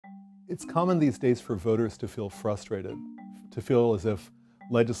It's common these days for voters to feel frustrated, to feel as if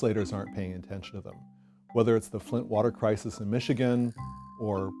legislators aren't paying attention to them. Whether it's the Flint water crisis in Michigan,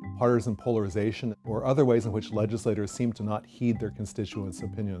 or partisan polarization, or other ways in which legislators seem to not heed their constituents'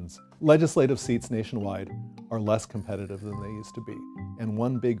 opinions. Legislative seats nationwide are less competitive than they used to be, and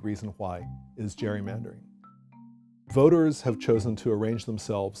one big reason why is gerrymandering. Voters have chosen to arrange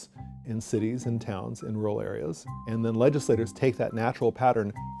themselves in cities and towns, in rural areas, and then legislators take that natural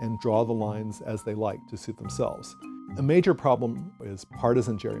pattern and draw the lines as they like to suit themselves. A major problem is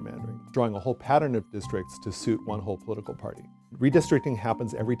partisan gerrymandering, drawing a whole pattern of districts to suit one whole political party. Redistricting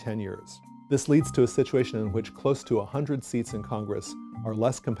happens every 10 years. This leads to a situation in which close to 100 seats in Congress are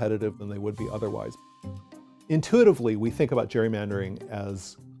less competitive than they would be otherwise. Intuitively, we think about gerrymandering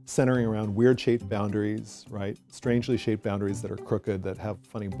as centering around weird-shaped boundaries, right? Strangely shaped boundaries that are crooked, that have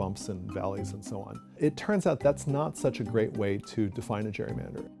funny bumps and valleys and so on. It turns out that's not such a great way to define a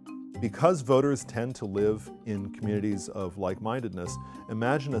gerrymander. Because voters tend to live in communities of like-mindedness,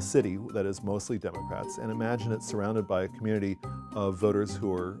 imagine a city that is mostly Democrats, and imagine it surrounded by a community of voters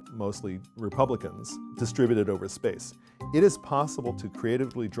who are mostly Republicans, distributed over space. It is possible to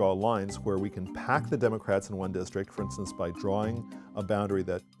creatively draw lines where we can pack the Democrats in one district, for instance, by drawing a boundary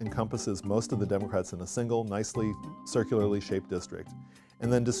that encompasses most of the Democrats in a single, nicely circularly shaped district,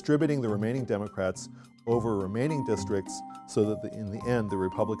 and then distributing the remaining Democrats over remaining districts so that in the end, the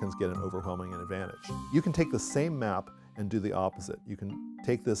Republicans get an overwhelming advantage. You can take the same map and do the opposite. You can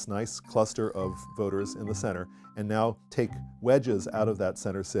take this nice cluster of voters in the center and now take wedges out of that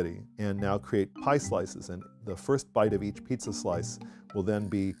center city and now create pie slices, and the first bite of each pizza slice will then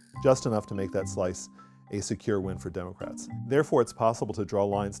be just enough to make that slice a secure win for Democrats. Therefore, it's possible to draw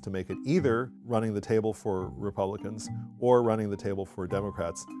lines to make it either running the table for Republicans or running the table for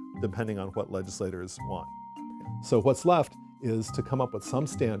Democrats, depending on what legislators want. So what's left is to come up with some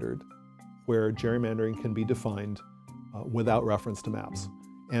standard where gerrymandering can be defined without reference to maps.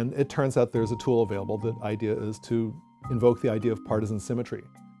 And it turns out there's a tool available. The idea is to invoke the idea of partisan symmetry.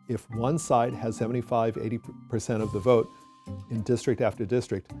 If one side has 75–80% of the vote in district after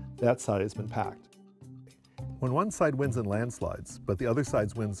district, that side has been packed. When one side wins in landslides, but the other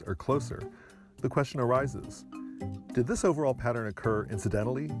side's wins are closer, the question arises, did this overall pattern occur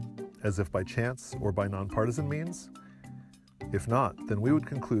incidentally, as if by chance or by nonpartisan means? If not, then we would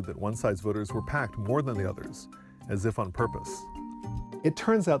conclude that one side's voters were packed more than the others, as if on purpose. It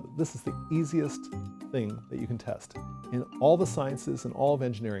turns out that this is the easiest thing that you can test. In all the sciences and all of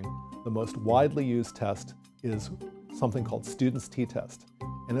engineering, the most widely used test is something called student's t-test.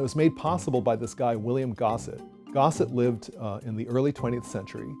 And it was made possible by this guy, William Gossett. Gossett lived in the early 20th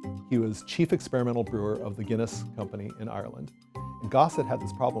century. He was chief experimental brewer of the Guinness Company in Ireland. And Gossett had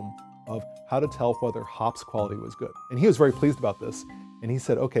this problem of how to tell whether hops quality was good. And he was very pleased about this. And he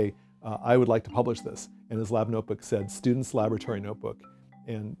said, okay, I would like to publish this. And his lab notebook said, Student's Laboratory Notebook.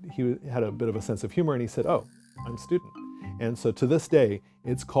 And he had a bit of a sense of humor, and he said, oh, I'm a student. And so to this day,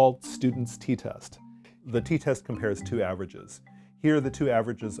 it's called Student's t-test. The t-test compares two averages. Here, the two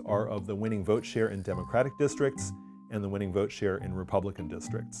averages are of the winning vote share in Democratic districts and the winning vote share in Republican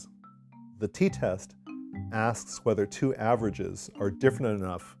districts. The t-test asks whether two averages are different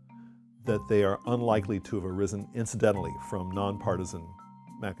enough that they are unlikely to have arisen incidentally from nonpartisan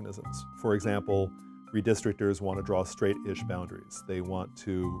mechanisms. For example, redistrictors want to draw straight-ish boundaries. They want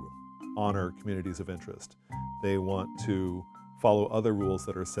to honor communities of interest. They want to follow other rules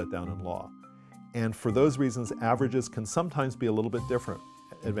that are set down in law. And for those reasons, averages can sometimes be a little bit different,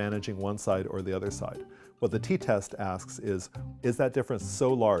 advantaging one side or the other side. What the t-test asks is that difference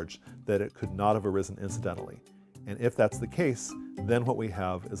so large that it could not have arisen incidentally? And if that's the case, then what we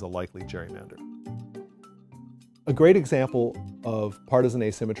have is a likely gerrymander. A great example of partisan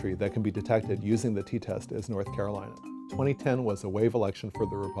asymmetry that can be detected using the t-test is North Carolina. 2010 was a wave election for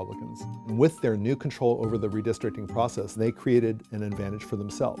the Republicans. And with their new control over the redistricting process, they created an advantage for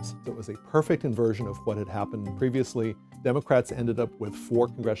themselves. It was a perfect inversion of what had happened previously. Democrats ended up with 4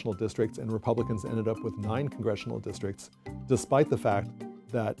 congressional districts and Republicans ended up with 9 congressional districts, despite the fact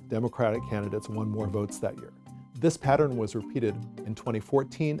that Democratic candidates won more votes that year. This pattern was repeated in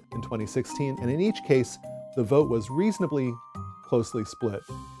 2014 and 2016, and in each case, the vote was reasonably closely split,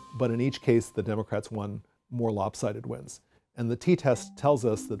 but in each case, the Democrats won more lopsided wins. And the t-test tells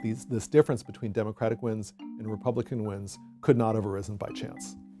us that this difference between Democratic wins and Republican wins could not have arisen by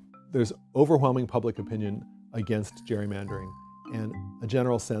chance. There's overwhelming public opinion against gerrymandering and a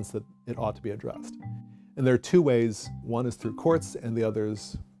general sense that it ought to be addressed. And there are two ways. One is through courts and the other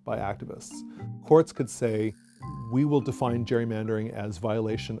is by activists. Courts could say, we will define gerrymandering as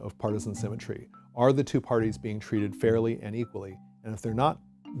violation of partisan symmetry. Are the two parties being treated fairly and equally? And if they're not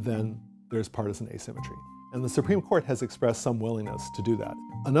then there's partisan asymmetry. And the Supreme Court has expressed some willingness to do that.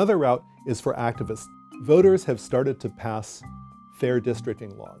 Another route is for activists. Voters have started to pass fair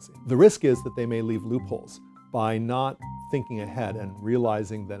districting laws. The risk is that they may leave loopholes by not thinking ahead and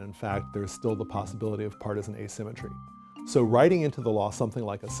realizing that in fact there's still the possibility of partisan asymmetry. So writing into the law something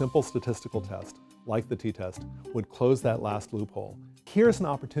like a simple statistical test, like the t-test, would close that last loophole. Here's an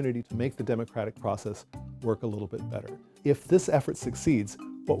opportunity to make the democratic process work a little bit better. If this effort succeeds,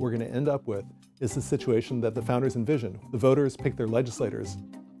 what we're going to end up with is the situation that the founders envisioned. The voters pick their legislators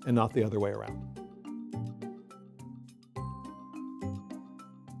and not the other way around.